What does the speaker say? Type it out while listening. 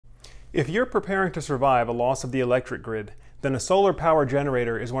If you're preparing to survive a loss of the electric grid, then a solar power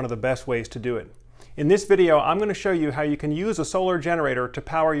generator is one of the best ways to do it. In this video, I'm going to show you how you can use a solar generator to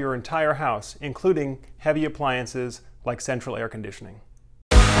power your entire house, including heavy appliances like central air conditioning.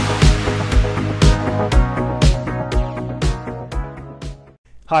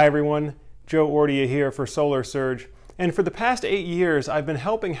 Hi everyone, Joe Ordia here for Solar Surge, and for the past 8 years I've been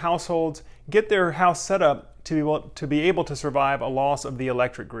helping households get their house set up to be able to survive a loss of the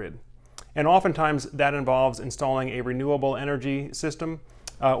electric grid. And oftentimes that involves installing a renewable energy system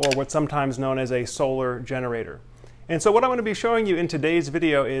or what's sometimes known as a solar generator. And so what I'm going to be showing you in today's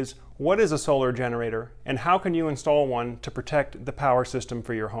video is what is a solar generator and how can you install one to protect the power system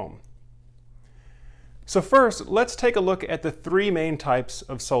for your home. So first, let's take a look at the three main types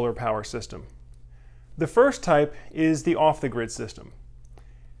of solar power system. The first type is the off-the-grid system.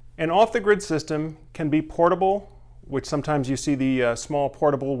 An off-the-grid system can be portable, which sometimes you see the small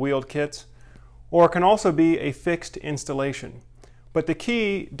portable wheeled kits, or it can also be a fixed installation. But the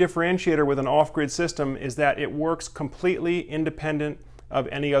key differentiator with an off-grid system is that it works completely independent of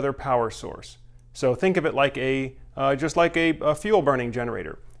any other power source. So think of it like just like a fuel-burning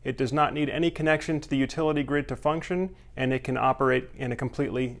generator. It does not need any connection to the utility grid to function, and it can operate in a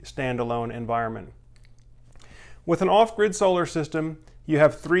completely standalone environment. With an off-grid solar system, you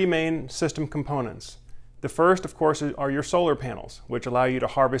have three main system components. The first, of course, are your solar panels, which allow you to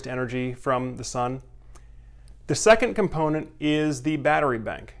harvest energy from the sun. The second component is the battery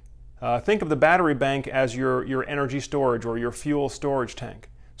bank. Think of the battery bank as your energy storage or your fuel storage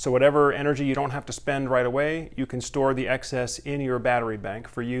tank. So whatever energy you don't have to spend right away, you can store the excess in your battery bank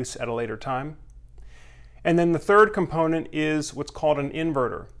for use at a later time. And then the third component is what's called an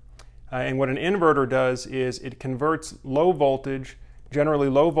inverter. And what an inverter does is it converts low voltage, generally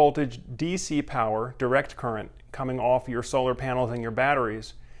low voltage DC power, direct current, coming off your solar panels and your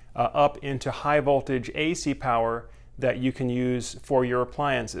batteries, up into high voltage AC power that you can use for your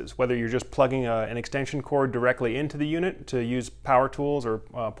appliances, whether you're just plugging an extension cord directly into the unit to use power tools or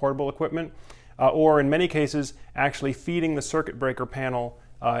portable equipment, or in many cases actually feeding the circuit breaker panel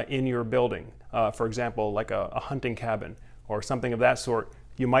in your building. For example, like a hunting cabin or something of that sort.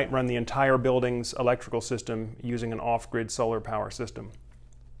 You might run the entire building's electrical system using an off-grid solar power system.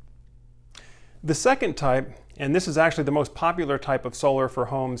 The second type, and this is actually the most popular type of solar for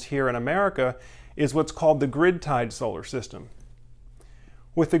homes here in America, is what's called the grid-tied solar system.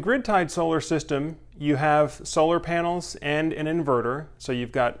 With the grid-tied solar system, you have solar panels and an inverter, so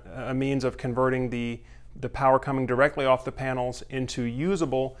you've got a means of converting the power coming directly off the panels into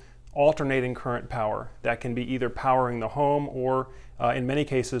usable alternating current power that can be either powering the home or in many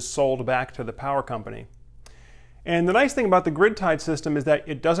cases sold back to the power company. And the nice thing about the grid-tied system is that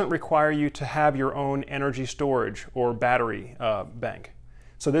it doesn't require you to have your own energy storage or battery bank.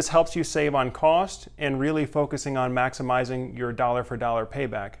 So this helps you save on cost and really focusing on maximizing your dollar-for-dollar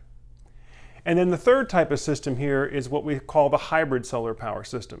payback. And then the third type of system here is what we call the hybrid solar power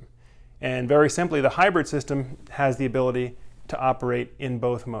system. And very simply, the hybrid system has the ability to operate in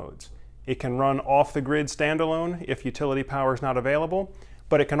both modes. It can run off the grid standalone if utility power is not available,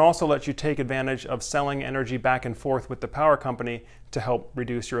 but it can also let you take advantage of selling energy back and forth with the power company to help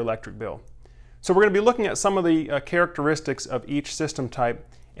reduce your electric bill. So we're going to be looking at some of the characteristics of each system type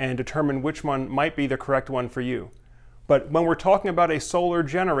and determine which one might be the correct one for you. But when we're talking about a solar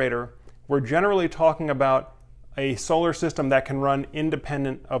generator, we're generally talking about a solar system that can run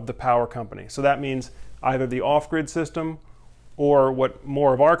independent of the power company. So that means either the off-grid system or what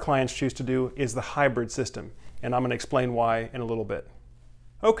more of our clients choose to do is the hybrid system. And I'm going to explain why in a little bit.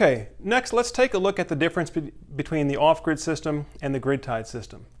 Okay, next let's take a look at the difference between the off-grid system and the grid-tied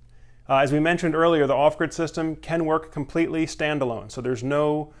system. As we mentioned earlier, the off-grid system can work completely standalone, so there's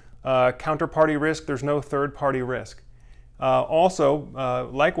no counterparty risk, there's no third-party risk.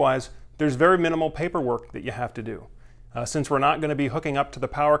 Likewise, there's very minimal paperwork that you have to do. Since we're not going to be hooking up to the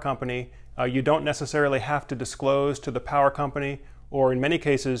power company, you don't necessarily have to disclose to the power company, or in many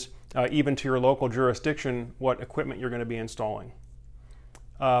cases, even to your local jurisdiction, what equipment you're going to be installing.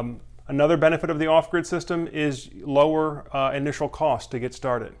 Another benefit of the off-grid system is lower initial cost to get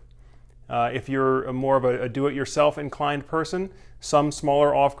started. If you're more of a do-it-yourself inclined person, some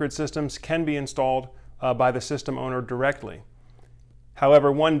smaller off-grid systems can be installed by the system owner directly.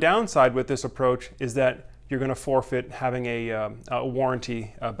 However, one downside with this approach is that you're going to forfeit having a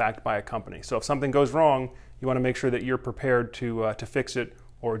warranty backed by a company. So if something goes wrong, you want to make sure that you're prepared to fix it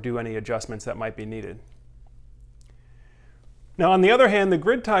or do any adjustments that might be needed. Now, on the other hand, the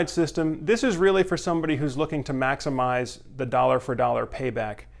grid-tied system, this is really for somebody who's looking to maximize the dollar-for-dollar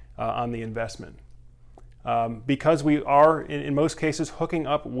payback on the investment. Because we are, in most cases, hooking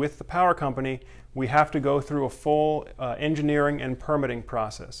up with the power company, we have to go through a full engineering and permitting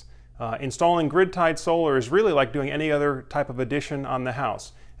process. Installing grid-tied solar is really like doing any other type of addition on the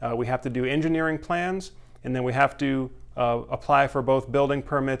house. We have to do engineering plans, and then we have to apply for both building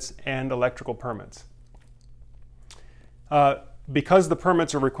permits and electrical permits. Because the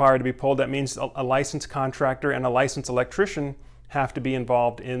permits are required to be pulled, that means a licensed contractor and a licensed electrician have to be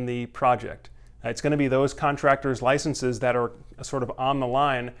involved in the project. It's going to be those contractors' licenses that are sort of on the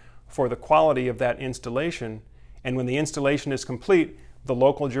line for the quality of that installation. And when the installation is complete, the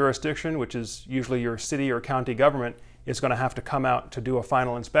local jurisdiction, which is usually your city or county government, is going to have to come out to do a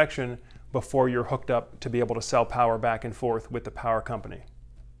final inspection before you're hooked up to be able to sell power back and forth with the power company.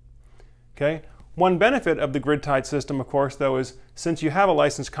 Okay? One benefit of the grid-tied system, of course, though, is since you have a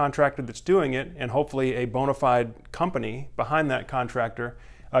licensed contractor that's doing it, and hopefully a bona fide company behind that contractor,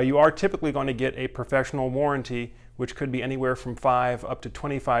 you are typically going to get a professional warranty, which could be anywhere from 5 up to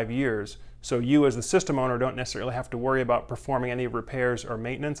 25 years. So you as the system owner don't necessarily have to worry about performing any repairs or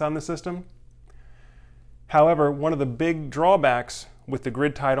maintenance on the system. However, one of the big drawbacks with the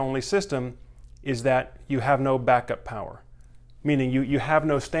grid-tied only system is that you have no backup power, meaning you have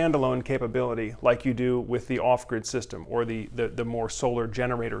no standalone capability like you do with the off-grid system or the more solar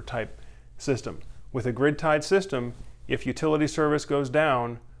generator type system. With a grid-tied system, if utility service goes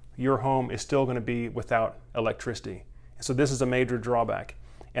down, your home is still going to be without electricity. So this is a major drawback.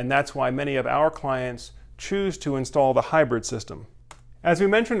 And that's why many of our clients choose to install the hybrid system. As we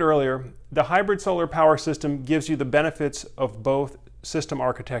mentioned earlier, the hybrid solar power system gives you the benefits of both system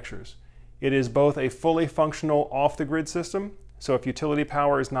architectures. It is both a fully functional off-the-grid system, so if utility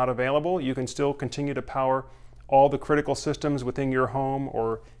power is not available, you can still continue to power all the critical systems within your home,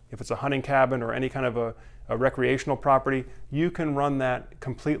 or if it's a hunting cabin or any kind of a recreational property, you can run that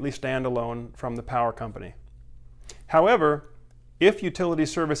completely standalone from the power company. However, if utility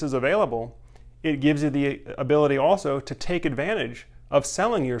service is available, it gives you the ability also to take advantage of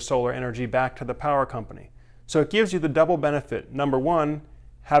selling your solar energy back to the power company. So it gives you the double benefit. Number one,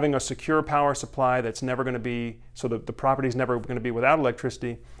 having a secure power supply that's never going to be, so that the property's never going to be without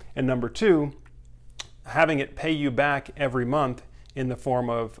electricity. And number two, having it pay you back every month in the form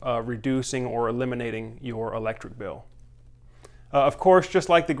of reducing or eliminating your electric bill. Of course, just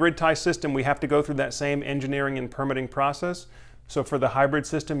like the grid tie system, we have to go through that same engineering and permitting process. So for the hybrid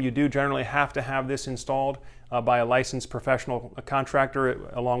system, you do generally have to have this installed by a licensed professional contractor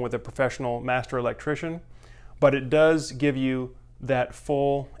along with a professional master electrician. But it does give you that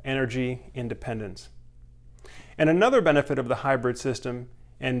full energy independence. And another benefit of the hybrid system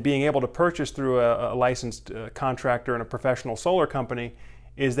and being able to purchase through a licensed contractor and a professional solar company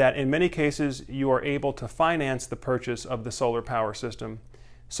is that in many cases you are able to finance the purchase of the solar power system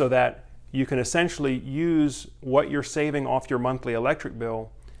so that you can essentially use what you're saving off your monthly electric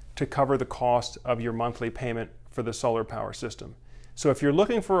bill to cover the cost of your monthly payment for the solar power system. So if you're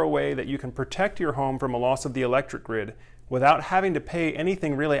looking for a way that you can protect your home from a loss of the electric grid without having to pay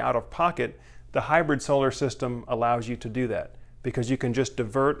anything really out of pocket, the hybrid solar system allows you to do that, because you can just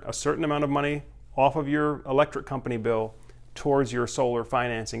divert a certain amount of money off of your electric company bill towards your solar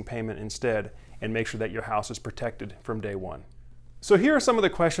financing payment instead, and make sure that your house is protected from day one. So here are some of the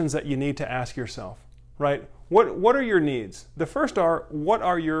questions that you need to ask yourself, right? What are your needs? The first are, what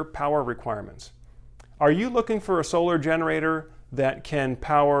are your power requirements? Are you looking for a solar generator that can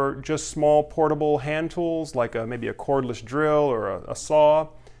power just small portable hand tools like maybe a cordless drill or a saw,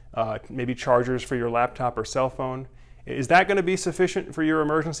 maybe chargers for your laptop or cell phone? Is that going to be sufficient for your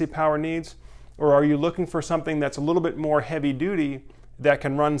emergency power needs? Or are you looking for something that's a little bit more heavy duty that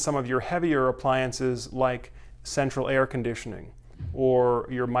can run some of your heavier appliances like central air conditioning or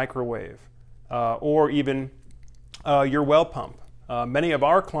your microwave or even your well pump? Many of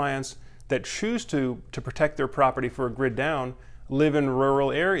our clients that choose to protect their property for a grid down live in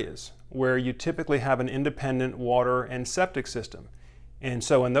rural areas where you typically have an independent water and septic system. And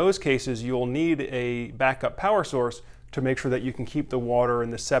so in those cases, you'll need a backup power source to make sure that you can keep the water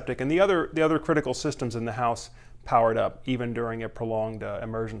and the septic and the other critical systems in the house powered up, even during a prolonged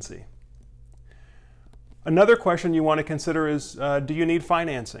emergency. Another question you want to consider is, do you need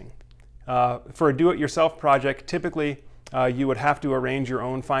financing? For a do-it-yourself project, typically you would have to arrange your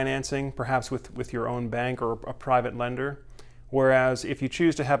own financing, perhaps with your own bank or a private lender. Whereas if you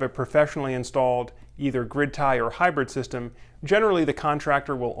choose to have a professionally installed either grid tie or hybrid system, generally the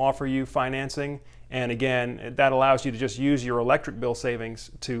contractor will offer you financing, and again, that allows you to just use your electric bill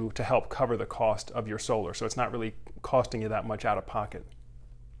savings to help cover the cost of your solar, so it's not really costing you that much out of pocket.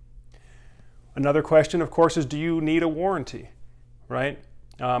 Another question, of course, is do you need a warranty, right?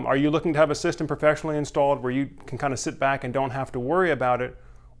 Are you looking to have a system professionally installed where you can kind of sit back and don't have to worry about it?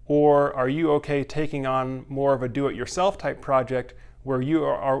 Or are you okay taking on more of a do-it-yourself type project where you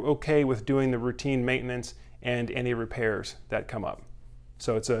are okay with doing the routine maintenance and any repairs that come up?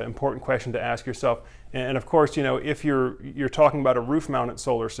 So it's an important question to ask yourself. And of course, you know, if you're talking about a roof-mounted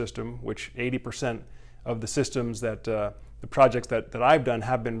solar system, which 80% of the systems that the projects that I've done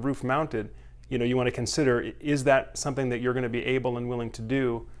have been roof-mounted, you know, you want to consider, is that something that you're going to be able and willing to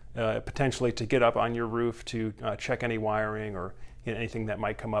do, potentially to get up on your roof to check any wiring or anything that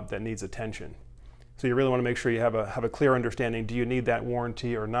might come up that needs attention. So you really want to make sure you have a clear understanding, do you need that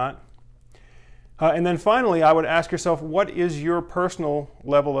warranty or not? And then finally, I would ask yourself, what is your personal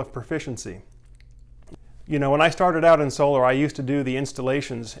level of proficiency? You know, when I started out in solar, I used to do the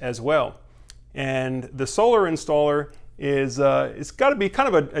installations as well. And the solar installer is, it's got to be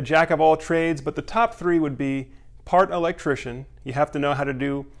kind of a jack of all trades, but the top three would be part electrician. You have to know how to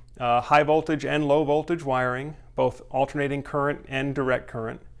do high voltage and low voltage wiring, both alternating current and direct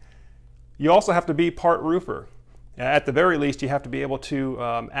current. You also have to be part roofer. At the very least, you have to be able to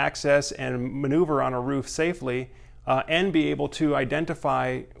access and maneuver on a roof safely and be able to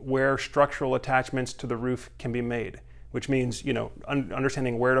identify where structural attachments to the roof can be made, which means, you know,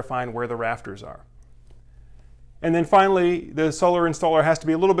 understanding where to find where the rafters are. And then finally, the solar installer has to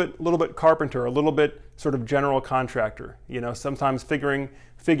be a little bit carpenter, a little bit sort of general contractor. You know, sometimes figuring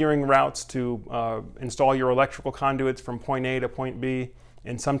routes to install your electrical conduits from point A to point B,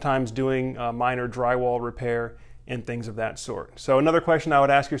 and sometimes doing minor drywall repair and things of that sort. So another question I would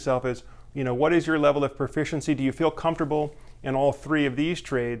ask yourself is, you know, what is your level of proficiency? Do you feel comfortable in all three of these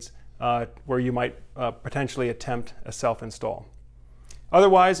trades where you might potentially attempt a self-install?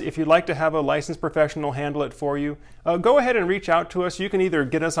 Otherwise, if you'd like to have a licensed professional handle it for you, go ahead and reach out to us. You can either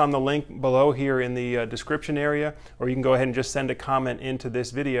get us on the link below here in the description area, or you can go ahead and just send a comment into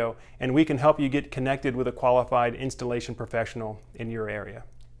this video, and we can help you get connected with a qualified installation professional in your area.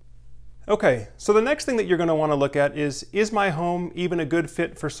 Okay, so the next thing that you're going to want to look at is my home even a good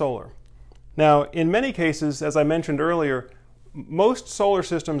fit for solar? Now, in many cases, as I mentioned earlier, most solar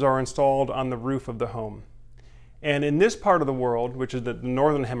systems are installed on the roof of the home. And in this part of the world, which is the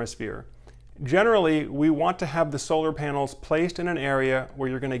northern hemisphere, generally we want to have the solar panels placed in an area where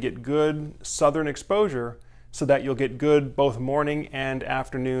you're going to get good southern exposure so that you'll get good both morning and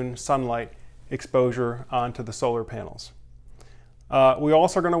afternoon sunlight exposure onto the solar panels. We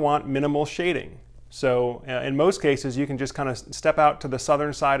also are going to want minimal shading. So in most cases, you can just kind of step out to the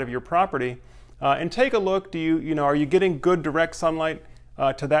southern side of your property and take a look. Are you getting good direct sunlight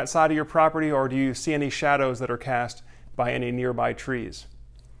to that side of your property, or do you see any shadows that are cast by any nearby trees?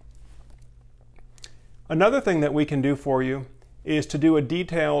 Another thing that we can do for you is to do a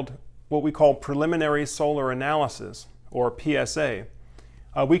detailed, what we call preliminary solar analysis, or PSA.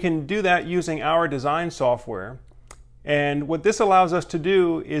 We can do that using our design software. And what this allows us to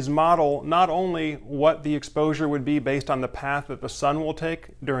do is model not only what the exposure would be based on the path that the sun will take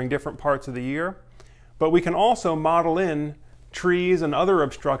during different parts of the year, but we can also model in trees and other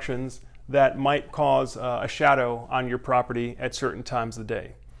obstructions that might cause a shadow on your property at certain times of the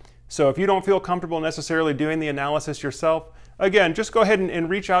day. So if you don't feel comfortable necessarily doing the analysis yourself, again, just go ahead and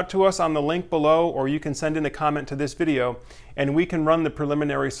reach out to us on the link below, or you can send in a comment to this video and we can run the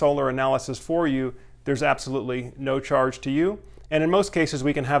preliminary solar analysis for you. There's absolutely no charge to you, and in most cases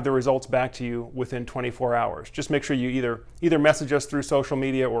we can have the results back to you within 24 hours. Just make sure you either message us through social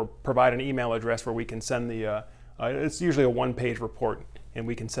media or provide an email address where we can send the it's usually a one-page report, and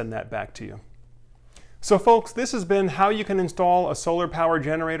we can send that back to you. So folks, this has been how you can install a solar power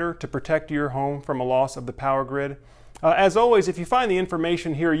generator to protect your home from a loss of the power grid. As always, if you find the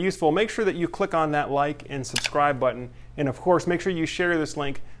information here useful, make sure that you click on that like and subscribe button, and of course make sure you share this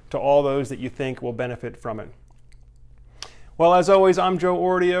link to all those that you think will benefit from it. Well, as always, I'm Joe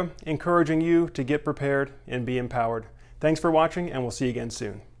Ordia, encouraging you to get prepared and be empowered. Thanks for watching, and we'll see you again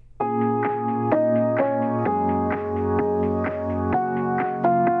soon.